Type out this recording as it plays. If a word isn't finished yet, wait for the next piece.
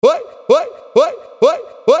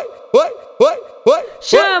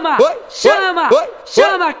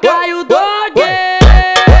Chama Caio Doog.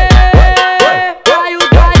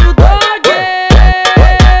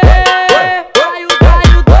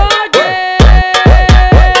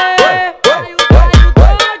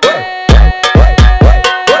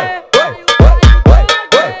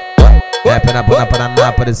 É pena bunda para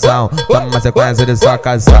na posição. Toma uma sequência de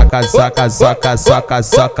soca, soca, soca, soca, soca,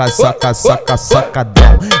 soca, soca, soca,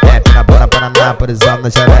 socadão. É pena bunda para na posição, na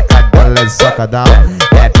xereca dela é socadão.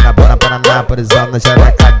 É pena bunda para na posição, na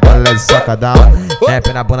xereca dela é socadão. É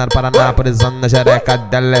pena bunda para na posição, na xereca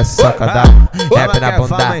dela é socadão. É pena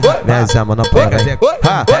bunda, mesmo não pega.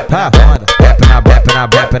 Ha, ha, é pena, é pena,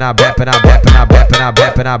 é pena, é pena, é pena, é pena,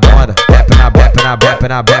 é pena bunda. É pena, é pena, é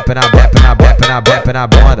pena, é pena, é pena, é pena, é pena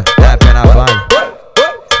bunda. É pena bunda,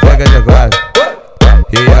 pega de gosto.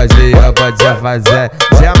 E hoje eu vou te fazer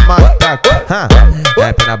mataco.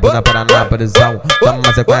 É pena bunda para na prisão. Toma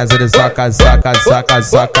uma sequência de soca, soca, soca,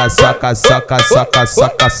 soca, soca, soca, soca,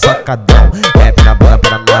 soca, socadão. É pena bunda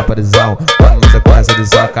para na prisão. Toma uma sequência de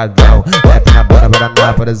socadão. É pena bunda para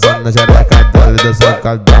na prisão, na xereca dele do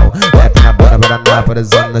socadão. É pena bunda para na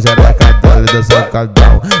prisão, na xereca dele do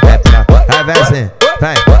socadão. É pena, vem assim,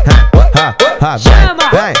 vem, vem,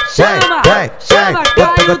 vem, vem, chama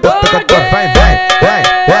Caio Doog.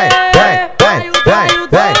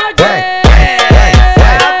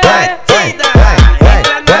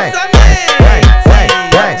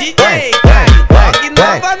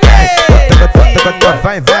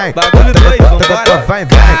 vem, vem. Bagulho doido,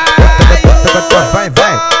 vambora. Vai,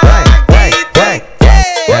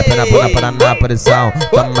 é pena bunda para na posição.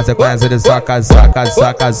 Toma uma sequência de soca, soca,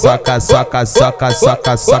 soca, soca, soca, soca,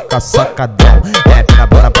 soca, soca, socadão. É pena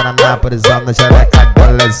bunda para na posição, na xereca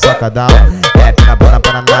dela é socadão. É pena bunda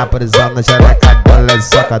para na posição, na xereca dela é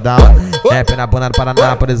socadão. É pena bunda para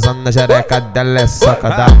na posição, na xereca dela é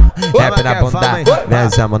socadão. É pena bunda,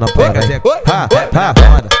 mesmo não pega. Ha, ha,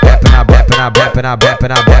 é pena, é pena, é pena, é pena, é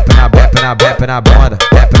pena, é pena, é pena bunda.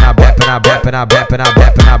 É pena, é pena, é pena, é pena, é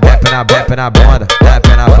pena, é pena, é pena bunda. É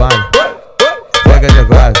pena bunda, pega de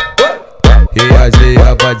gosto. E hoje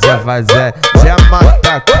eu vou te fazer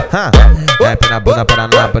mataco. É pena bunda para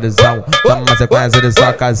na prisão. Toma uma sequência de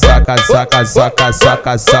soca, soca, soca, soca,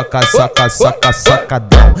 soca, soca, soca, soca,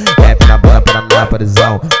 socadão. É pena bunda para na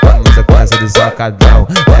prisão. Toma uma sequência de socadão.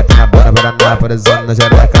 É pena bunda para na prisão, na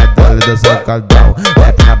xereca dele do socadão.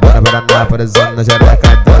 É pena bunda para na prisão, na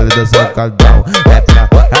xereca dele do socadão. É pena,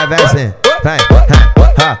 vem assim, vem,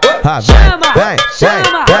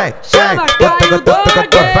 vem, Chama Caio Doog.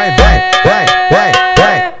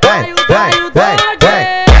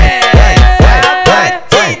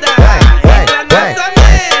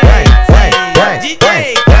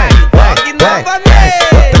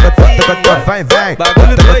 vem,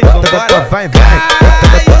 Bagulho doido, vambora.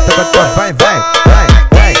 vem,